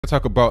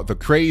Talk about the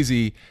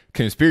crazy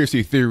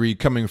conspiracy theory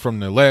coming from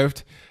the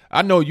left.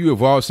 I know you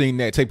have all seen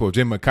that tape of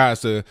Jim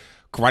Acosta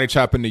karate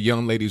chopping the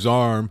young lady's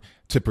arm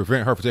to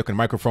prevent her from taking the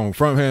microphone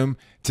from him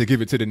to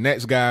give it to the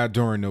next guy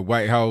during the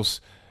White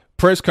House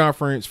press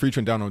conference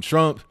featuring Donald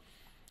Trump.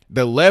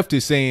 The left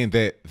is saying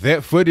that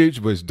that footage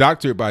was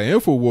doctored by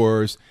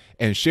InfoWars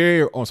and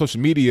shared on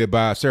social media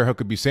by Sarah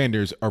Huckabee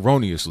Sanders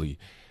erroneously.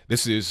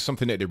 This is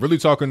something that they're really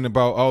talking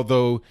about,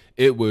 although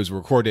it was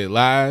recorded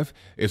live.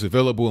 It's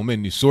available in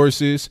many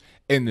sources.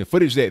 And the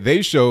footage that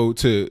they showed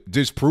to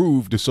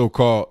disprove the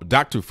so-called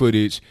doctor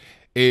footage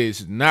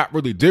is not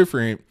really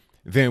different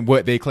than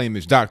what they claim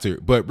is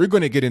doctored. But we're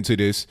going to get into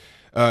this.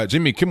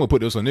 Jimmy Kimmel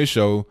put this on this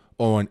show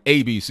on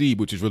ABC,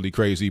 which is really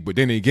crazy. But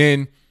then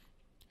again,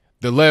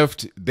 the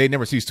left, they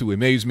never cease to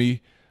amaze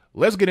me.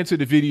 Let's get into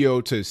the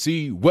video to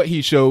see what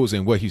he shows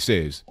and what he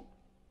says.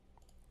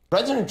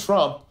 President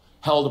Trump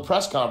held a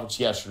press conference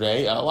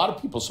yesterday. A lot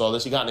of people saw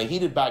this. He got in a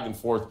heated back and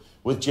forth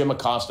with Jim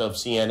Acosta of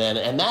CNN,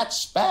 and that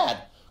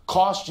spat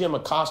cost Jim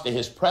Acosta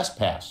his press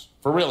pass.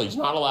 For real, he's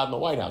not allowed in the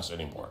White House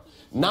anymore.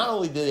 Not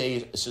only did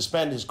they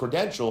suspend his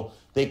credential,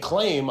 they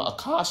claim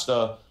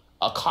Acosta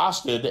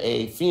accosted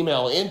a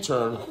female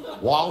intern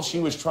while she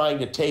was trying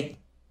to take.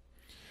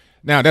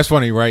 Now, that's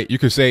funny, right? You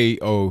could say,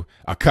 oh,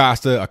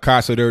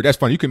 accosted her. That's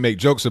funny. You can make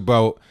jokes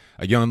about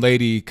a young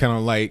lady kind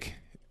of like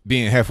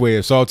being halfway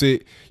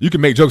assaulted. You can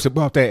make jokes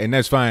about that, and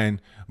that's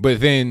fine. But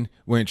then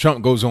when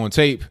Trump goes on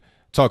tape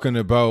talking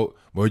about,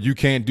 well, you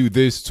can't do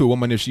this to a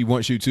woman if she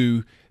wants you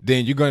to,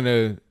 then you're going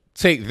to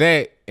take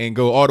that and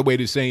go all the way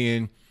to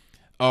saying,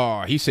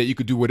 oh, he said you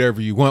could do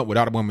whatever you want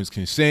without a woman's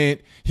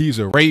consent. He's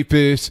a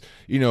rapist,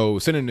 you know,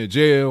 send him to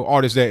jail,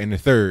 all this, that, and the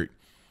third.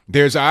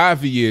 There's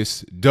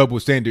obvious double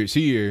standards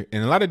here.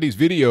 And a lot of these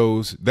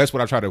videos, that's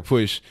what I try to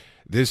push.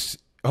 This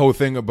whole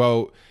thing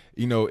about,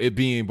 you know, it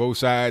being both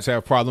sides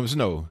have problems.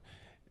 No,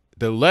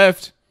 the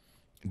left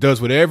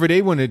does whatever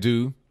they want to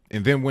do.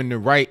 And then when the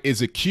right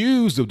is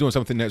accused of doing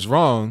something that's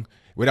wrong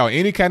without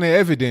any kind of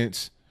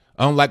evidence,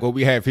 unlike what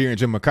we have here in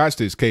Jim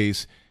Acosta's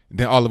case,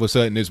 then all of a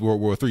sudden it's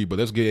World War III. But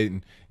let's get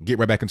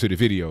right back into the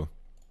video.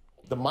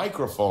 The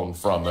microphone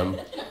from him.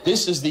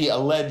 This is the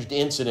alleged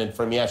incident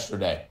from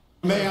yesterday.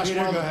 May I ask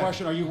one other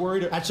question? Are you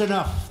worried? That's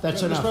enough.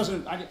 That's enough. Mr.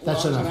 President, I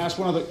That's was going enough. to ask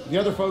one of the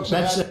other folks.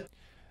 That's it.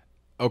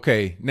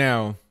 Okay,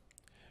 now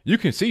you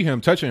can see him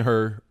touching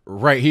her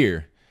right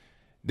here.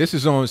 This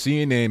is on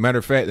CNN. Matter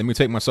of fact, let me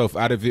take myself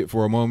out of it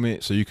for a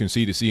moment so you can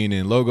see the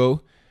CNN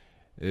logo.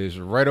 It's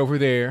right over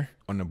there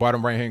on the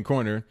bottom right-hand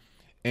corner.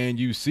 And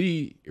you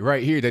see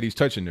right here that he's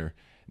touching her.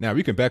 Now,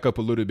 we can back up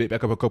a little bit,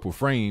 back up a couple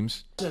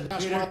frames. I'm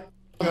going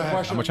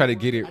to try to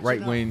get it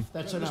right when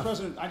That's Mr. enough.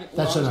 President, I That's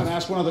was going enough. to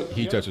ask one of the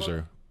he other touches folks.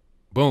 her.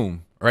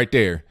 Boom, right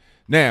there.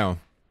 Now,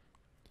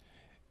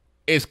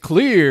 it's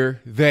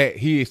clear that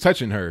he is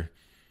touching her.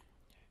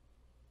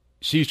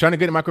 She's trying to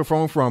get a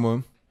microphone from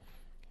him.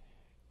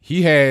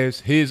 He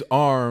has his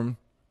arm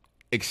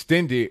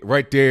extended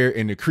right there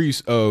in the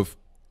crease of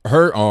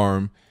her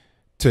arm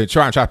to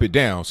try and chop it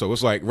down. So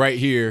it's like right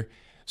here.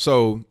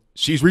 So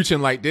she's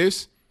reaching like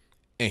this,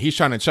 and he's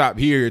trying to chop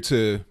here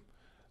to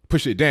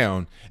push it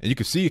down. And you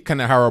can see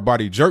kind of how her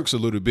body jerks a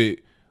little bit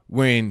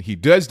when he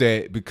does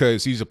that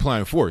because he's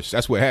applying force.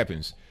 That's what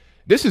happens.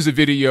 This is a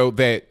video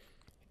that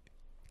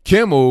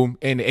Kimmel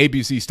and the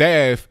ABC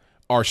staff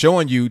are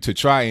showing you to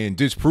try and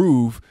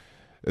disprove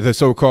the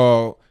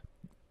so-called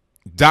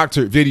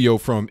doctored video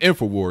from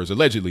InfoWars,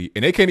 allegedly.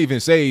 And they can't even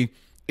say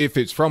if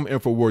it's from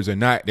InfoWars or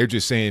not. They're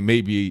just saying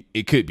maybe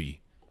it could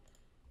be.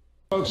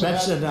 Folks,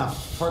 That's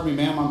enough. Pardon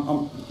me, ma'am.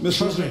 Mr. Excuse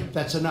President. me.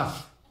 That's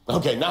enough.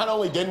 Okay, not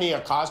only didn't he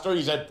accost her,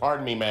 he said,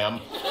 pardon me,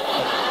 ma'am.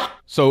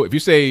 So if you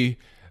say,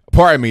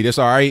 pardon me, that's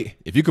all right.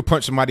 If you could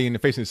punch somebody in the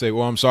face and say,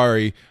 well, I'm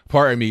sorry,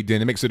 pardon me,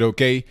 then it makes it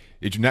okay.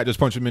 Did you not just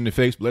punch him in the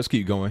face? But let's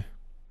keep going.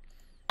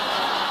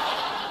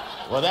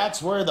 Well,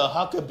 that's where the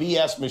Hucka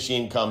BS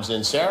machine comes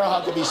in. Sarah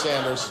Huckabee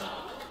Sanders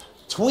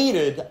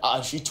tweeted,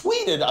 she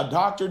tweeted a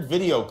doctored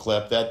video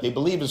clip that they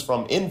believe is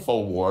from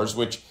InfoWars,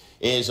 which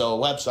is a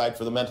website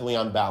for the mentally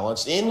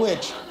unbalanced, in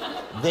which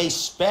they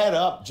sped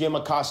up Jim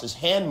Acosta's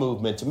hand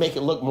movement to make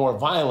it look more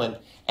violent.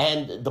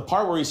 And the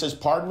part where he says,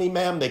 pardon me,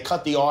 ma'am, they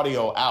cut the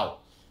audio out.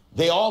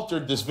 They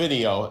altered this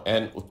video.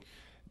 And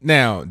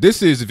Now,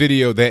 this is a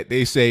video that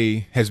they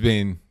say has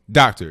been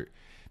doctored.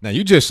 Now,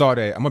 you just saw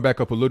that. I'm going to back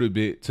up a little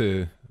bit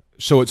to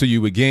show it to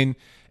you again.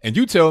 And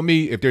you tell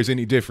me if there's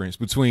any difference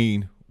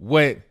between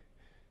what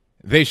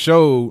they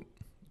showed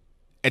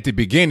at the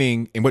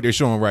beginning and what they're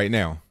showing right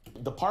now.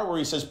 the part where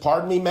he says,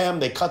 pardon me, ma'am,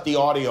 they cut the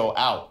audio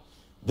out.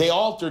 They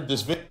altered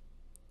this video.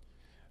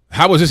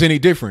 How is this any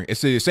different?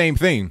 It's the same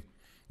thing.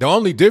 The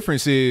only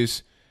difference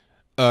is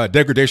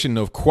degradation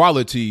of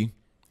quality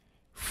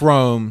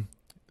from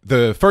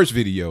the first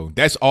video.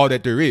 That's all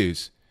that there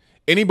is.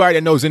 Anybody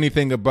that knows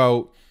anything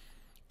about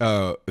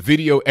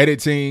video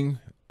editing,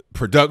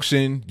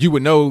 production, you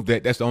would know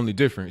that that's the only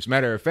difference.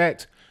 Matter of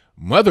fact,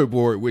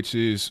 Motherboard, which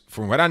is,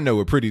 from what I know,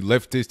 a pretty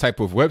leftist type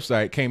of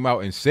website, came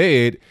out and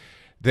said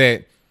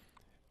that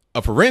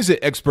A forensic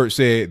expert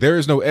said there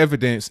is no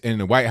evidence in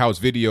the White House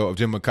video of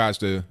Jim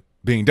Acosta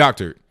being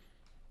doctored.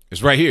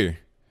 It's right here.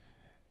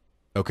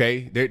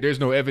 Okay, there's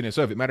no evidence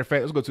of it. Matter of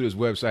fact, let's go to this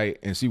website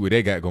and see what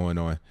they got going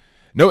on.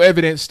 No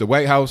evidence. The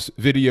White House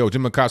video,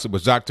 Jim Acosta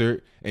was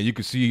doctored, and you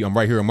can see I'm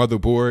right here on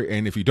Motherboard.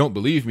 And if you don't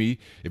believe me,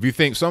 if you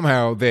think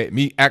somehow that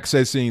me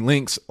accessing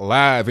links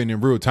live and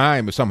in real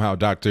time is somehow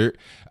doctored,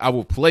 I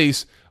will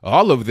place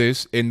all of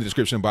this in the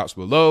description box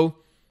below.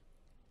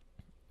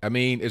 I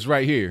mean, it's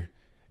right here.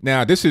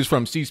 Now, this is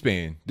from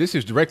C-SPAN. This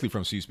is directly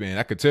from C-SPAN.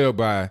 I could tell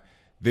by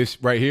this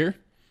right here.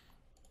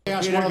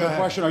 Ask one other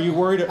question. Are you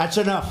worried? That's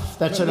enough.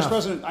 That's Mr. enough.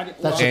 President,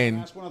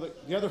 ask one of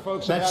the other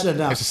folks. That's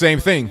enough. It's the same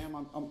thing.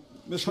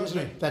 Mr.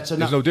 President, That's There's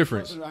enough. no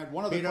difference. I have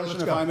one other Peter, question,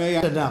 let's if go. I may.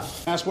 That's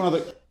enough. Ask one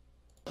of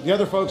the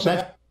other folks.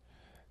 That's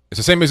It's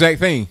the same exact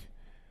thing.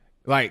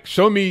 Like,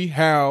 show me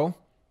how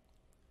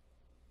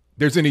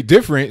there's any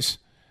difference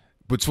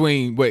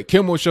between what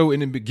Kimmel showed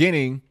in the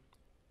beginning,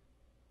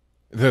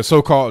 the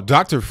so-called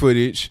doctor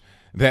footage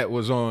that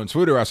was on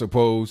Twitter, I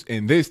suppose,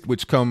 and this,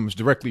 which comes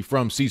directly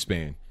from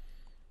C-SPAN.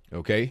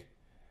 Okay?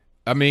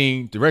 I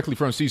mean, directly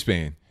from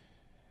C-SPAN.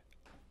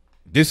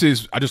 This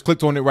is, I just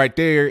clicked on it right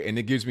there, and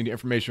it gives me the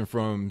information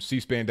from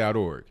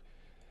cspan.org.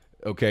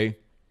 Okay?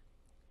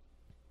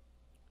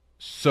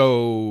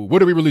 So,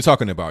 what are we really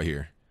talking about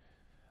here?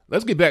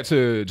 Let's get back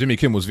to Jimmy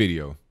Kimmel's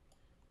video.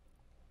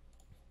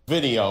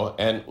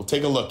 And we'll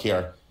take a look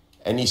here.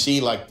 And you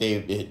see, like,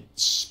 it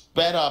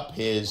sped up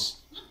his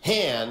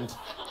hand.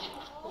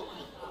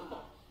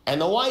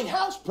 And the White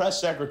House press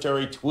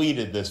secretary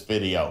tweeted this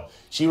video.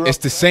 It's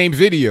the same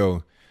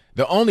video.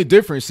 The only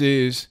difference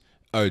is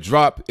a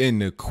drop in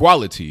the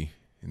quality.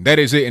 And that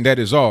is it, and that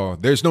is all.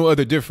 There's no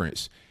other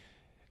difference.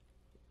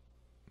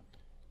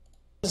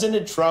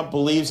 President Trump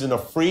believes in a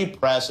free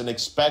press and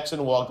expects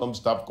and welcomes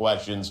tough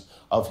questions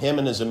of him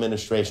and his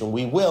administration.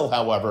 We will,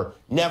 however,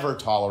 never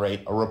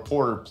tolerate a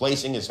reporter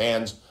placing his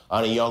hands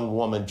on a young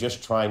woman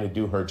just trying to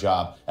do her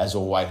job as a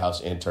White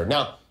House intern.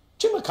 Now,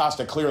 Jim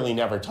Acosta clearly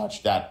never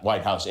touched that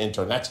White House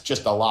intern. That's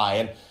just a lie.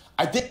 And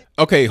I think.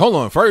 Okay, hold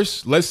on.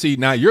 First, let's see.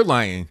 Now you're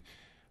lying.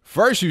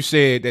 First, you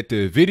said that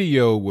the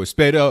video was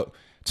sped up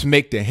to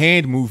make the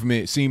hand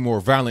movement seem more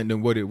violent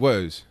than what it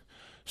was.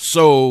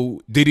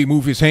 So did he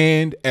move his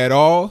hand at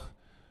all?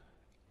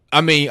 I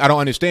mean, I don't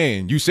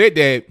understand. You said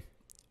that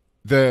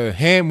the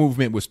hand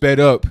movement was sped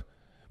up,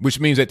 which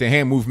means that the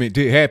hand movement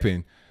did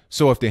happen.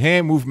 So if the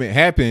hand movement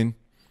happened,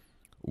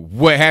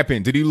 what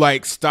happened? Did he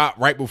like stop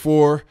right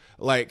before,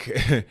 like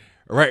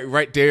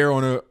right there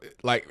on a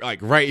like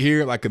right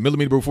here, like a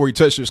millimeter before he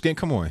touched her skin?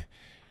 Come on.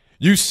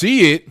 You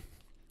see it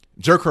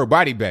jerk her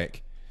body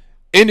back.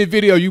 In the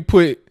video you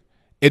put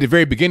at the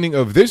very beginning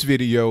of this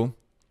video,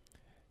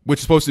 which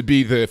is supposed to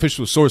be the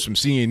official source from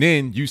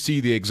CNN, you see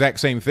the exact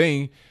same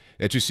thing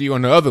that you see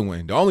on the other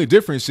one. The only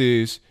difference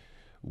is,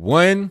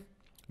 one,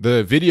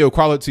 the video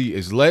quality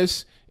is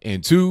less,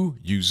 and two,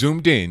 you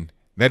zoomed in.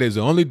 That is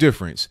the only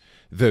difference.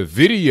 The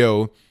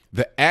video,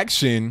 the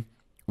action,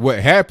 what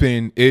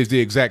happened is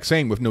the exact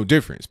same with no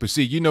difference. But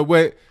see, you know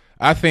what?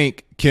 I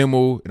think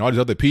Kimmel and all these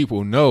other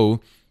people know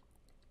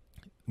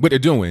what they're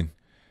doing.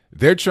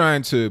 They're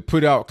trying to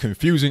put out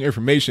confusing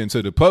information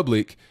to the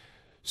public,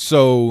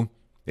 so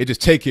they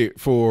just take it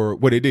for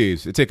what it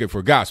is. They take it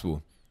for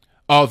gospel,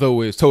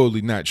 although it's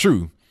totally not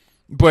true.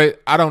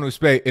 But I don't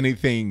expect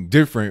anything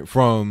different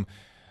from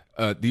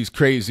these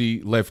crazy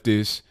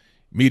leftist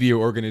media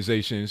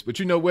organizations. But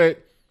you know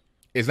what?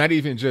 It's not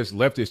even just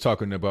leftists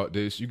talking about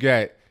this. You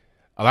got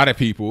a lot of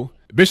people.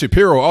 Ben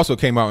Shapiro also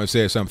came out and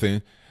said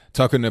something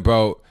talking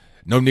about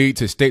no need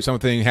to state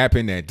something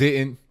happened that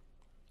didn't.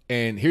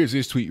 And here's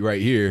this tweet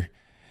right here.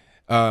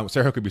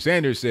 Sarah Huckabee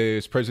Sanders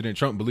says President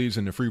Trump believes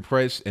in the free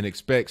press and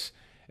expects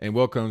and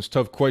welcomes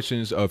tough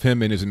questions of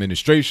him and his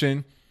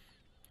administration.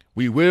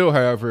 We will,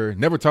 however,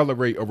 never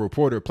tolerate a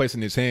reporter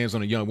placing his hands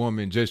on a young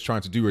woman just trying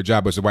to do her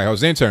job as a White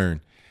House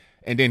intern.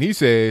 And then he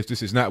says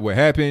this is not what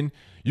happened.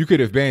 You could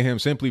have banned him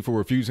simply for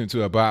refusing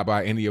to abide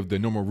by any of the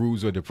normal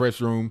rules of the press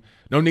room.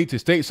 No need to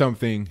state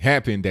something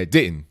happened that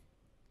didn't.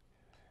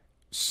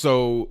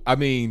 So, I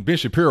mean, Ben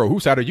Shapiro,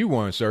 whose side are you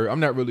on, sir? I'm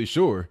not really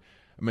sure.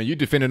 I mean, you're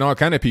defending all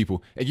kind of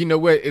people. And you know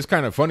what? It's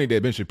kind of funny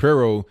that Ben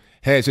Shapiro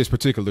has this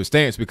particular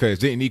stance because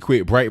didn't he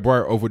quit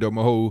Breitbart over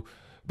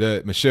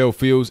the Michelle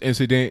Fields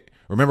incident?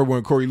 Remember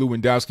when Corey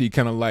Lewandowski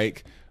kind of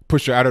like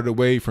pushed her out of the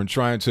way from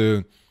trying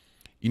to,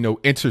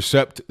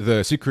 intercept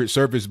the Secret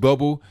Service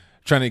bubble,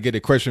 trying to get a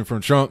question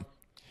from Trump.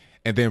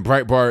 And then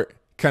Breitbart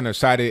kind of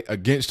sided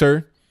against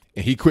her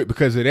and he quit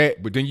because of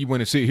that. But then you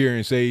want to sit here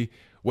and say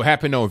what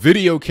happened on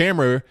video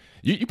camera.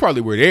 You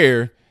probably were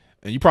there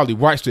and you probably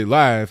watched it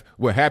live.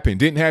 What happened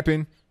didn't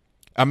happen.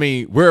 I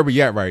mean, where are we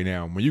at right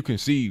now when you can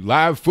see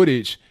live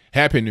footage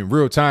happen in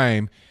real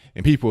time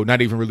and people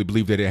not even really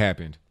believe that it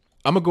happened?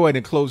 I'm going to go ahead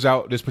and close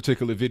out this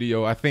particular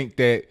video. I think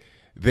that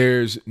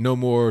there's no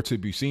more to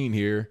be seen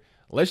here.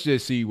 Let's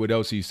just see what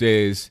else he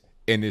says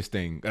in this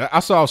thing. I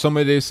saw some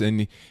of this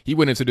and he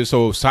went into this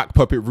whole sock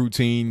puppet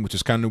routine, which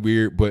is kind of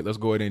weird, but let's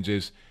go ahead and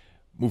just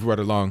move right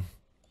along.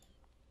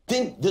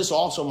 think this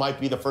also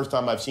might be the first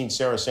time I've seen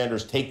Sarah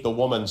Sanders take the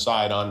woman's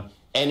side on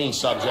any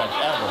subject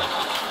ever.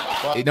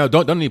 But no,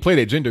 don't even play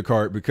that gender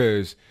card,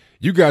 because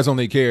you guys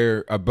only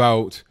care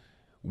about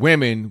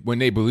women when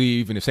they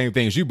believe in the same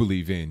things you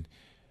believe in.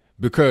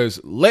 Because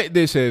let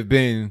this have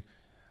been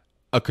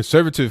a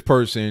conservative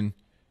person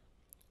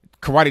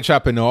karate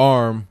chopping the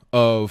arm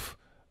of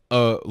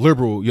a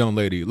liberal young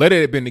lady. Let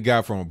it have been the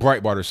guy from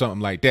Breitbart or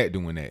something like that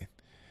doing that.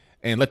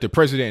 And let the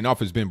president in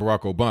office been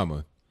Barack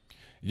Obama.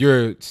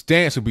 Your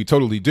stance would be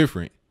totally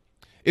different.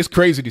 It's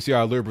crazy to see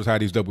how liberals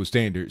have these double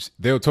standards.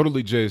 They'll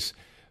totally just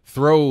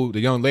throw the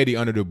young lady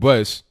under the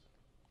bus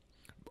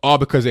all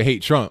because they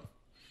hate Trump.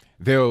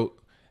 They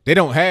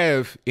don't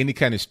have any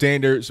kind of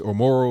standards or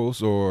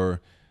morals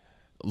or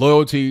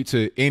loyalty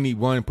to any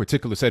one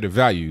particular set of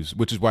values,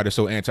 which is why they're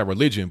so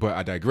anti-religion, but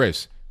I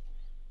digress.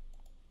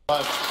 So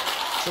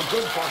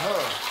good for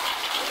her.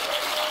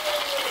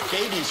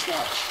 Baby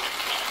steps.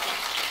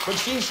 But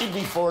she should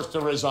be forced to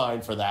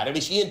resign for that. I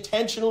mean, she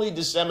intentionally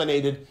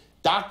disseminated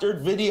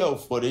doctored video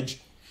footage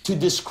to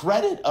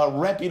discredit a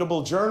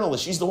reputable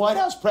journalist. She's the White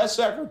House press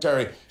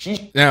secretary.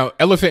 Now,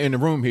 elephant in the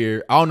room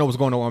here. I don't know what's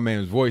going on with my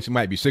man's voice. He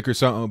might be sick or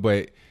something,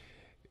 but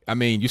I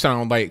mean, you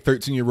sound like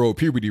 13-year-old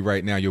puberty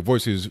right now. Your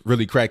voice is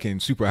really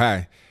cracking super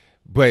high.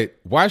 But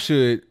why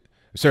should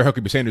Sarah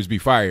Huckabee Sanders be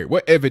fired?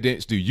 What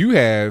evidence do you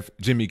have,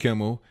 Jimmy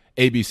Kimmel,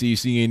 ABC,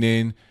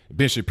 CNN,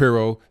 Ben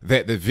Shapiro,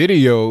 that the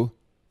video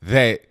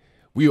that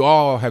we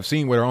all have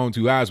seen with our own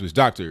two eyes was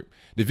doctored?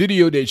 The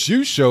video that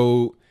you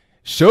showed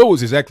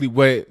shows exactly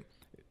what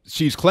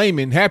she's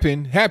claiming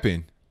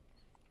happened.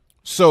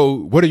 So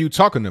what are you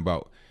talking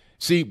about?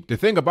 See, the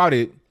thing about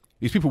it,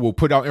 these people will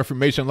put out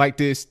information like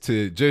this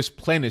to just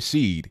plant a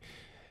seed.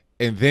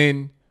 And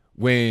then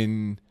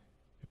when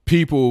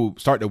people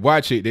start to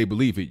watch it, they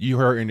believe it. You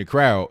heard in the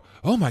crowd,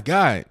 oh my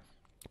God,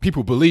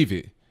 people believe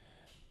it.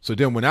 So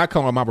then when I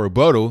come on my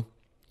rebuttal,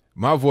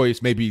 my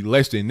voice may be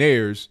less than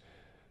theirs.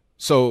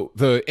 So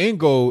the end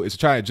goal is to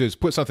try to just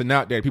put something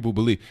out there that people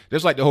believe.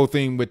 Just like the whole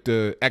thing with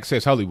the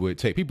Access Hollywood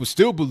tape. People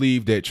still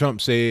believe that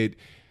Trump said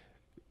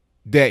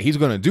that he's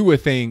going to do a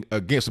thing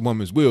against a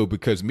woman's will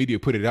because media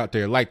put it out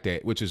there like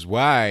that, which is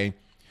why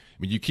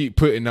when you keep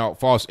putting out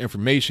false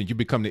information, you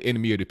become the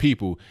enemy of the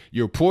people.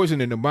 You're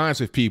poisoning the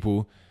minds of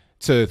people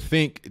to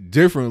think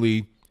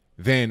differently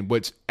than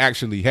what's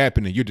actually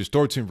happening. You're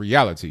distorting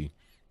reality.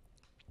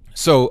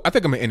 So I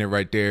think I'm going to end it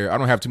right there. I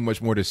don't have too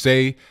much more to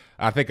say.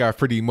 I think I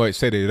pretty much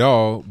said it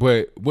all.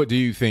 But what do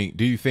you think?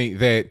 Do you think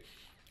that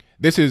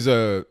this is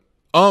a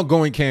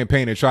ongoing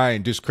campaign to try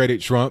and discredit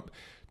Trump,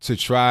 to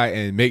try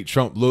and make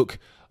Trump look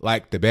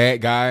like the bad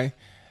guy?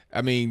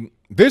 I mean,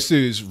 this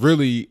is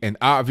really an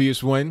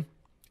obvious one.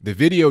 The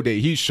video that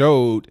he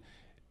showed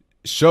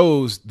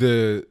shows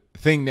the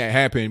thing that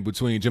happened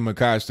between Jim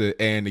Acosta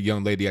and the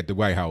young lady at the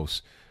White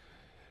House.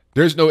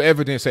 There's no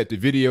evidence that the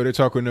video they're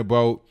talking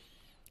about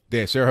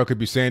that Sarah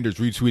Huckabee Sanders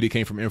retweeted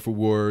came from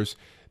InfoWars.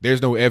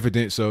 There's no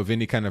evidence of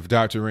any kind of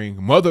doctoring.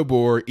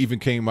 Motherboard even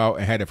came out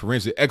and had a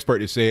forensic expert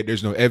that said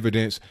there's no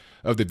evidence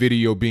of the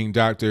video being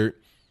doctored.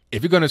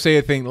 If you're going to say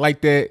a thing like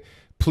that,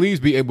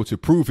 please be able to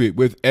prove it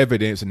with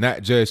evidence and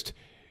not just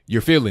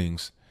your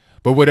feelings.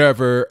 But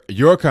whatever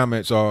your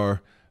comments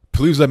are,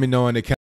 please let me know in the comments.